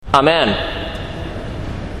Amen.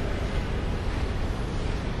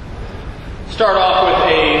 Start off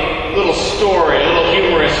with a little story, a little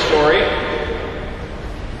humorous story.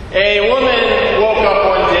 A woman woke up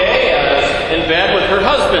one day in bed with her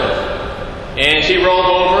husband, and she rolled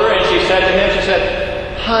over and she said to him, she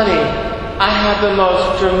said, "Honey, I had the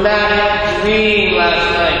most dramatic dream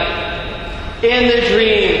last night. In the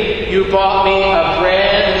dream, you bought me a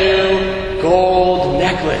brand new gold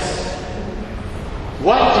necklace.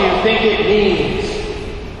 What do you think it means?"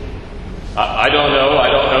 I don't know,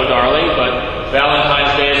 darling, but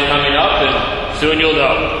Valentine's Day is coming up and soon you'll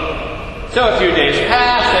know. So a few days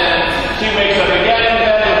pass and she wakes up again in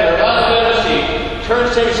bed with her husband. She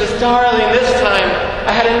turns to him and says, "Darling, this time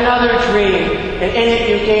I had another dream, and in it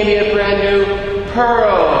you gave me a brand new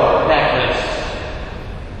pearl necklace.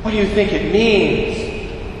 What do you think it means?"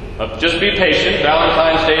 Just be patient.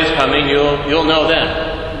 Valentine's Day is coming. You'll know then.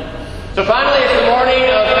 So finally, it's the morning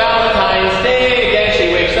of Valentine's Day. Again,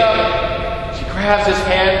 she wakes up. She grabs his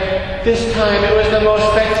hand. "This time it was the most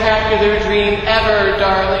spectacular dream ever,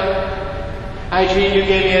 darling. I dreamed you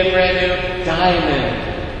gave me a brand new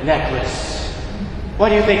diamond necklace. What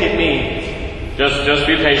do you think it means?" Just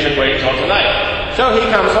be patient. Wait until tonight. So he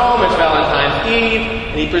comes home. It's Valentine's Eve,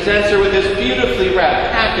 and he presents her with this beautifully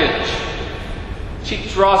wrapped package. She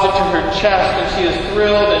draws it to her chest, and she is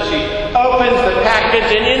thrilled, and she opens the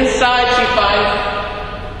package, and inside she finds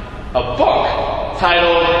a book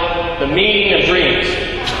titled "The Meaning of Dreams."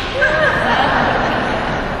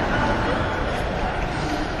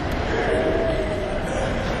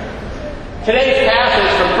 Today's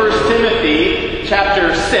passage from 1 Timothy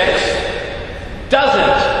chapter 6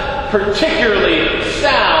 doesn't particularly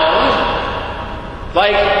sound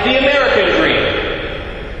like the American dream.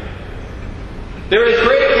 There is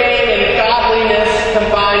great gain in godliness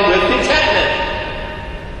combined with contentment.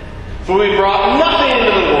 For we brought nothing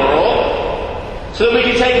into the world, so that we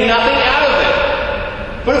can take nothing out of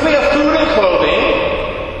it. But if we have food and clothing,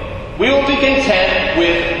 we will be content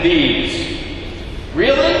with these.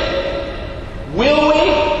 Really? Will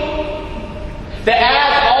we? The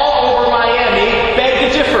ads all over Miami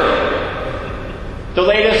beg to differ. The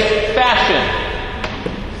latest fashion,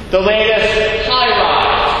 the latest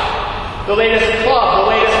high-rise, the latest club, the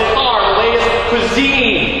latest car, the latest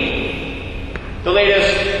cuisine, the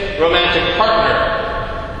latest romantic partner,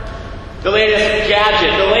 the latest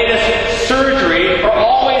gadget, the latest surgery are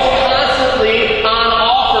always constantly on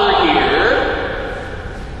offer here.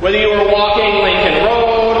 Whether you are walking Lincoln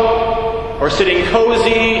Road, or sitting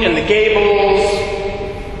cozy in the Gables,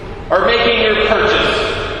 or making your purchase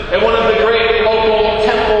at one of the great local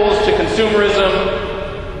temples to consumerism,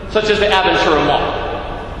 such as the Aventura Mall.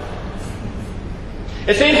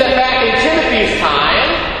 It seems that back in Timothy's time,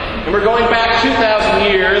 and we're going back 2,000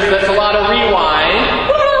 years, that's a lot of rewind.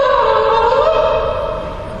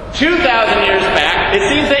 2,000 years back, it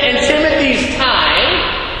seems that in Timothy's time,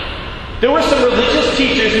 there were some religious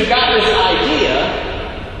teachers who got this idea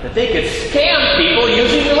that they could scam people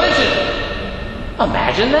using religion.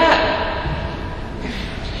 Imagine that.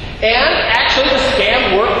 And actually the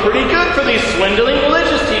scam worked pretty good for these swindling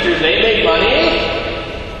religious teachers. They made money.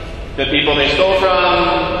 The people they stole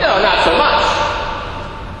from, not so much.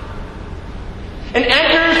 And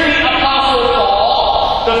enters the Apostle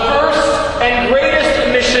Paul, the first and greatest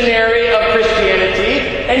missionary of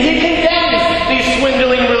Christianity, and he condemns these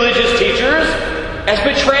swindling religious teachers as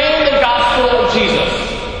betraying the gospel of Jesus.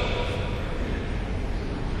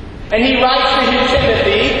 And he writes to his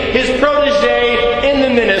Timothy, his protege in the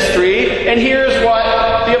ministry, and here's what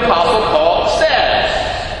the Apostle Paul says.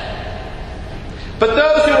 "But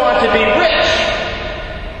those who want to be rich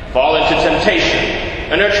fall into temptation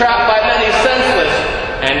and are trapped by many senseless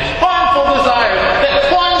and harmful desires that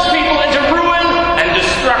plunge people into ruin and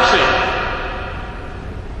destruction.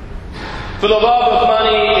 For the love of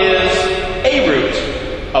money is a root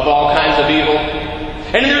of all kinds of evil,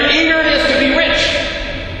 and in their eagerness to be rich,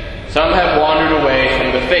 some have wandered away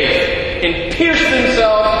from the faith and pierced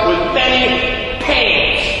themselves with many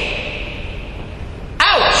pains."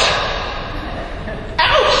 Ouch!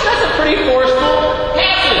 Ouch! That's a pretty forceful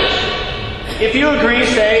passage. If you agree,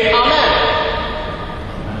 say amen.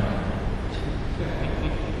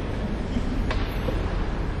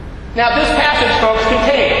 Now this passage, folks,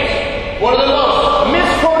 contains one of the most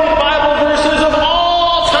misquoted Bible verses of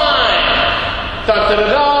all time. Dun, dun, dun,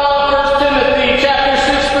 dun. 1 Timothy chapter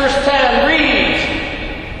 6 verse 10 reads,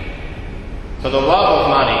 "For the love of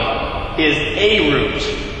money is a root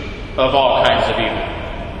of all kinds of evil."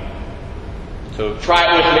 So try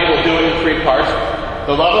it with me. We'll do it in 3 parts.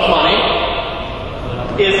 The love of money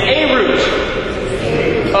is a root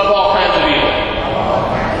of all kinds of evil.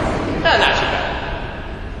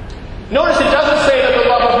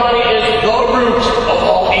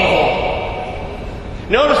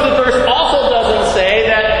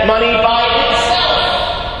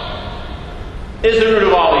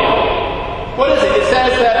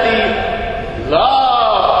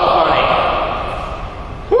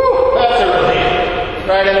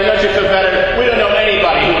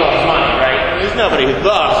 somebody who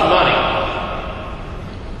loves money.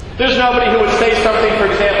 There's nobody who would say something, for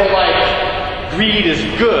example, like, greed is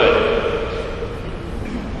good.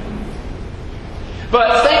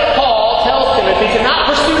 But St. Paul tells Timothy to not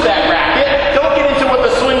pursue that racket. Don't get into what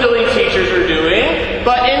the swindling teachers are doing,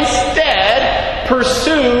 but instead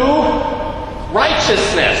pursue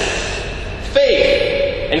righteousness,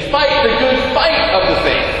 faith, and fight the good fight of the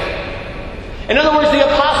faith. In other words, the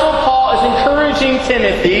Apostle Paul is encouraging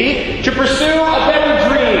Timothy to pursue a better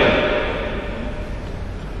dream.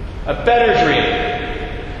 A better dream.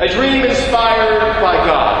 A dream inspired by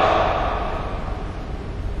God.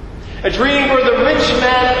 A dream where the rich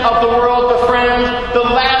men of the world befriend the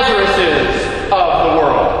Lazaruses of the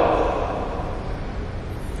world.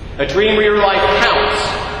 A dream where your life counts.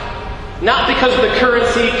 Not because of the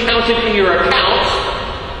currency counted in your account,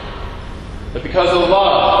 but because of the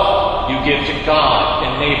love you give to God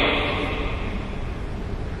and neighbor.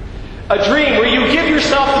 A dream where you give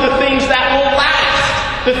yourself to the things that will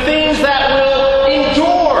last, the things that will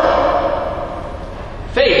endure.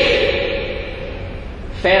 Faith,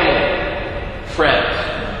 family, friends.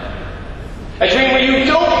 A dream where you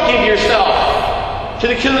don't give yourself to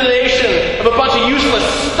the accumulation of a bunch of useless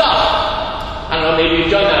stuff. I don't know, maybe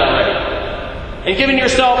you've done that already. And giving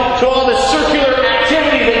yourself to all this circular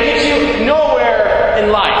activity that gets you nowhere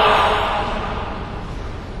in life.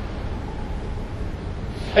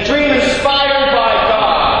 A dream inspired by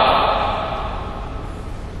God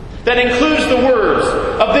that includes the words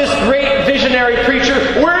of this great visionary preacher,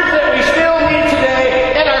 words that we still need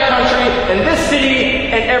today in our country, in this city,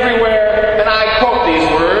 and everywhere. And I quote these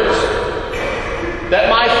words, that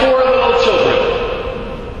my 4 little children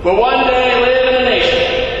will one day live in a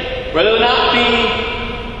nation where they will not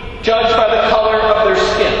be judged by the color of their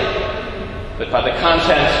skin, but by the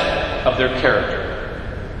content of their character.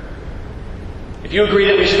 If you agree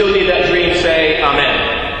that we still need that dream, say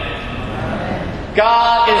Amen.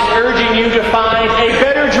 God is urging you to find a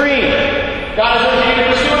better dream. God is urging you to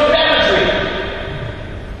pursue a better dream.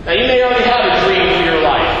 Now, you may already have a dream for your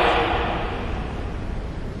life.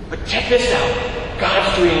 But check this out.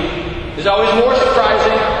 God's dream is always more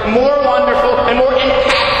surprising, more wonderful, and more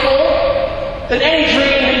impactful than any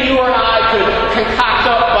dream that you or I could concoct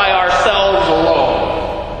up by ourselves alone.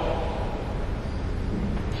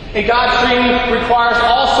 And God's dream requires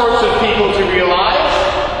all sorts of people to realize.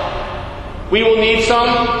 We will need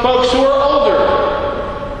some folks who are older.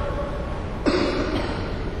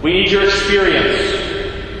 We need your experience.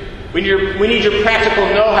 We need your practical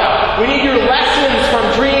know-how. We need your lessons from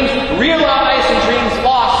dreams realized and dreams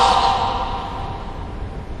lost.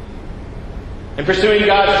 And pursuing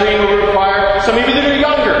God's dream will require some of you that are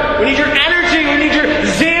younger. We need your energy. We need your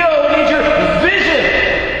zeal. We need your vision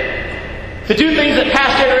to do things that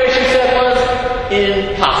past generations said was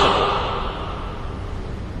impossible.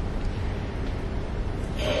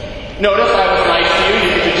 Notice I was nice to you. You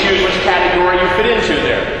get to choose which category you fit into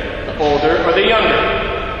there. The older or the younger.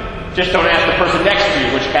 Just don't ask the person next to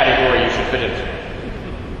you which category you should fit into.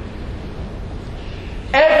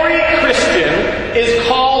 Every Christian is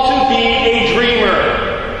called to be a dreamer.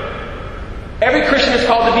 Every Christian is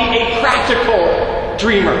called to be a practical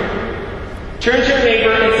dreamer. Turn to your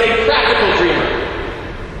neighbor and say, practical dreamer.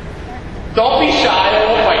 Don't be shy. They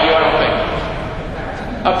won't fight you, I don't think.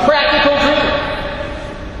 A practical dreamer.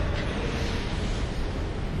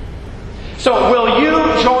 So will you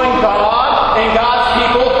join God and God's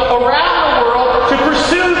people around the world to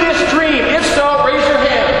pursue this dream? If so, raise your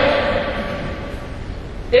hand.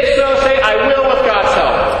 If so, say, I will with God's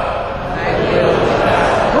help. I will.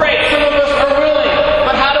 Great, some of us are willing.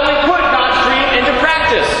 But how do we put God's dream into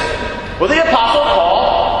practice? Well, the Apostle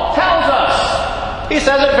Paul tells us. He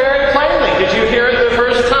says it very plainly. Did you hear it the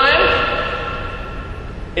first time?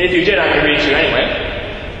 And if you did, I can read you anyway.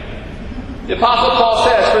 The Apostle Paul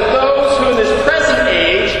says, for those who in this present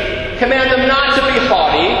age command them not to be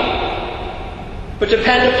haughty, but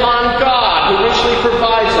depend upon God, who richly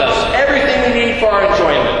provides us everything we need for our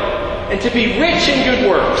enjoyment, and to be rich in good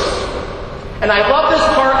works. And I love this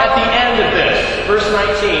part at the end of this, verse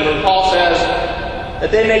 19, when Paul says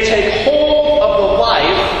that they may take hold of the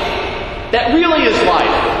life that really is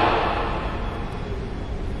life.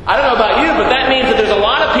 I don't know about you, but that means that there's a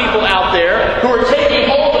lot of people out there who are taking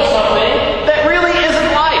hold of something that really isn't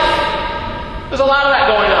life. There's a lot of that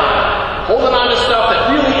going on. Holding on to stuff that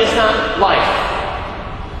really is not life.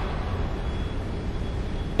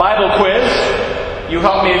 Bible quiz. You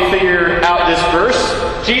help me figure out this verse.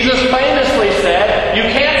 Jesus famously said, you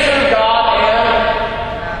can't serve God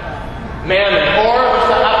and mammon. Or, what's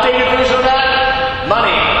the updated version of that?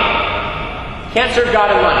 Money. Can't serve God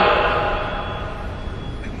and money.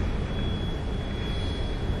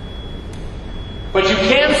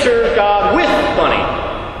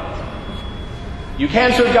 You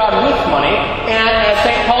can serve God with money, and as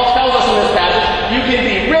St. Paul tells us in this passage, you can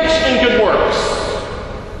be rich in good works.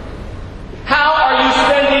 How are you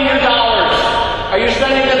spending your dollars? Are you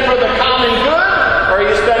spending them for the common good, or are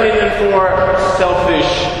you spending them for selfish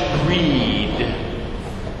greed?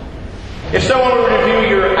 If someone were to review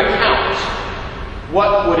your account,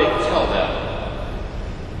 what would it tell them?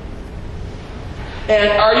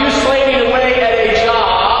 And are you slaving away at a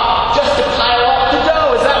job just to pile up the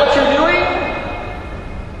dough? Is that what you're doing?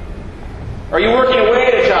 Are you working away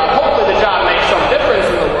at a job? Hopefully the job makes some difference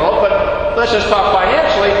in the world, but let's just talk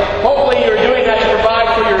financially. Hopefully you're doing that to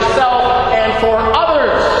provide for yourself and for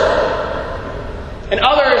others. And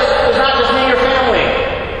others does not just mean your family.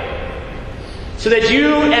 So that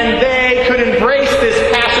you and they could embrace this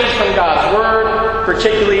passage from God's Word,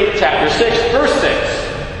 particularly chapter 6, verse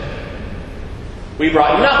 6. We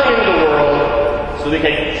brought nothing into the world, so we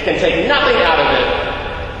can take nothing out of it.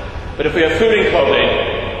 But if we have food and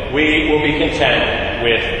clothing, we will be content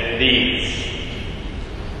with these.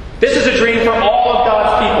 This is a dream for all of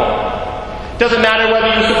God's people. Doesn't matter whether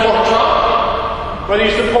you support Trump, whether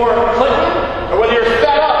you support Clinton, or whether you're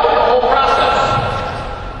fed up with the whole process.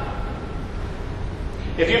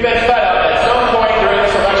 If you've been fed up at some point during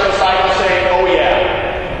this election cycle saying, oh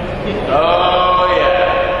yeah, oh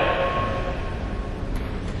yeah.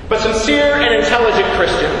 But sincere and intelligent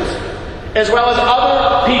Christians, as well as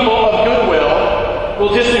other people of goodwill,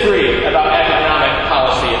 will disagree about economic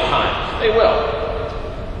policy at times. They will.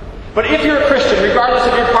 But if you're a Christian, regardless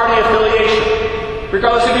of your party affiliation,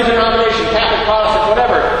 regardless of your denomination, Catholic, Protestant,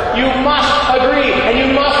 whatever, you must agree and you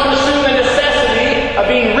must pursue the necessity of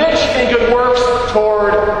being rich in good works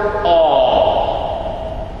toward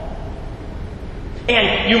all.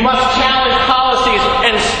 And you must challenge policies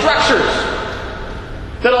and structures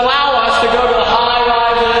that allow us to go to the high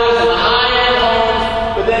rises and the high-end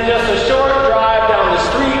homes, but then just a short drive down the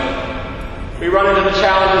street, we run into the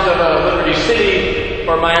challenges of a Liberty City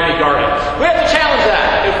or Miami Gardens. We have to challenge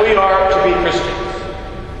that if we are to be Christians.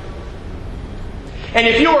 And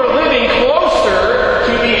if you are living closer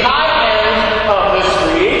to the high end of the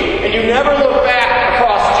street, and you never look back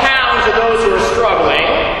across town to those who are struggling,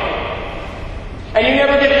 and you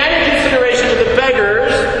never give any consideration to the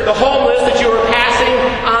beggars, the homeless that you are passing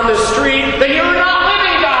on the street, then you're not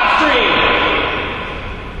living God's dream.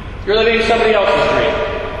 You're living somebody else's dream.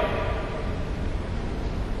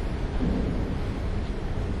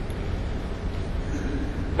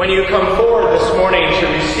 When you come forward this morning to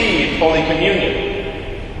receive Holy Communion,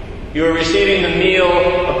 you are receiving the meal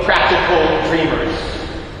of practical dreamers.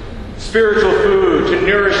 Spiritual food to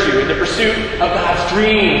nourish you in the pursuit of God's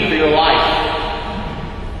dream for your life.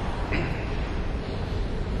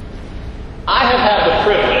 I have had the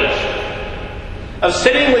privilege of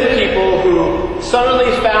sitting with people who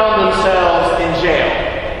suddenly found themselves in jail.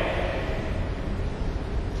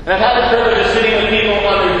 And I've had the privilege of sitting with people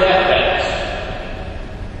on their deathbeds.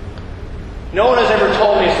 No one has ever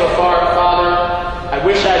told me so far, Father, I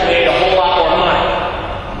wish I'd made a whole lot more money.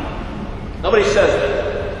 Nobody says that.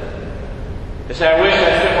 They say, I wish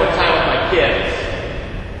I'd spent more time with my kids.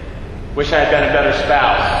 Wish I had been a better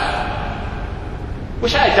spouse.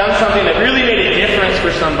 Wish I had done something that really made a difference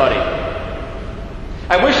for somebody.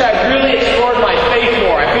 I wish I had really explored my faith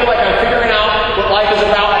more. I feel like I'm figuring out what life is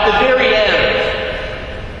about at the very end.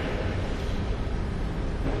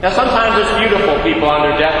 Now sometimes it's beautiful, people on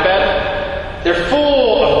their deathbed. They're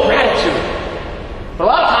full of gratitude. But a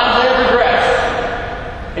lot of times they have regrets.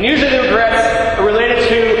 And usually the regrets are related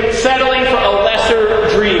to settling for a lesser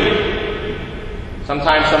dream.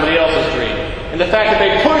 Sometimes somebody else's dream. And the fact that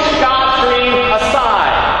they push God's dream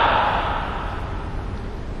aside.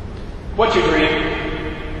 What's your dream?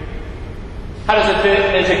 How does it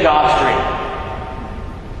fit into God's dream?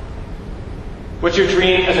 What's your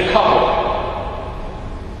dream as a couple?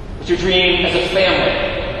 What's your dream as a family?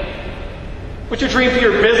 What's your dream for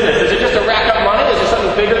your business? Is it just to rack up money? Is there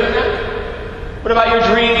something bigger than that? What about your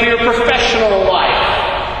dream for your professional life?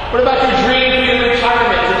 What about your dream for your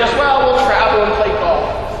retirement? Is it just, well, we'll travel and play golf?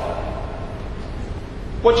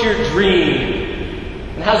 What's your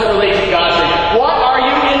dream? And how does it relate to God's dream? What are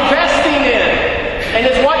you investing in? And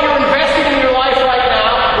is what you're investing in your life right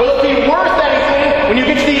now, will it be worth anything when you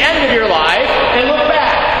get to the end of your life and look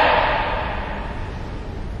back?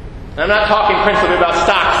 I'm not talking principally about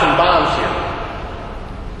stocks and bonds here.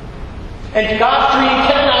 And God's dream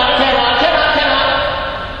cannot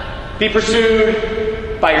be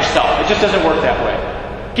pursued by yourself. It just doesn't work that way.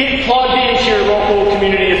 Get plugged into your local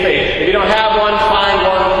community of faith. If you don't have one, find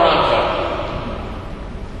one pronto.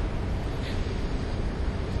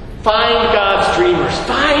 Find God's dreamers.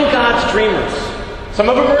 Find God's dreamers. Some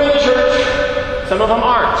of them are in the church. Some of them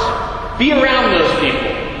aren't. Be around those people.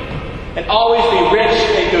 And always be rich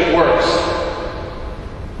in good works.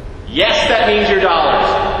 Yes, that means your dollars.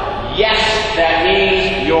 Yes, that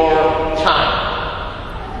means your time.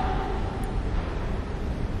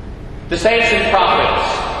 The saints and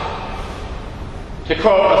prophets, to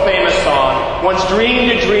quote a famous song, once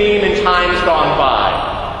dreamed a dream in times gone by,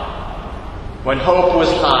 when hope was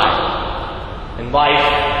high and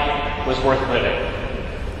life was worth living.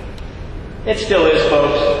 It still is,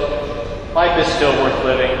 folks. Life is still worth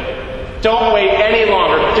living. Don't wait any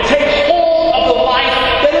longer to take hold of the life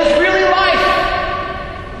that is really life.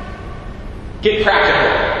 Get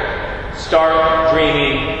practical. Start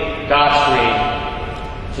dreaming God's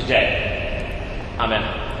dream today. Amen.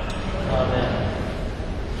 Amen.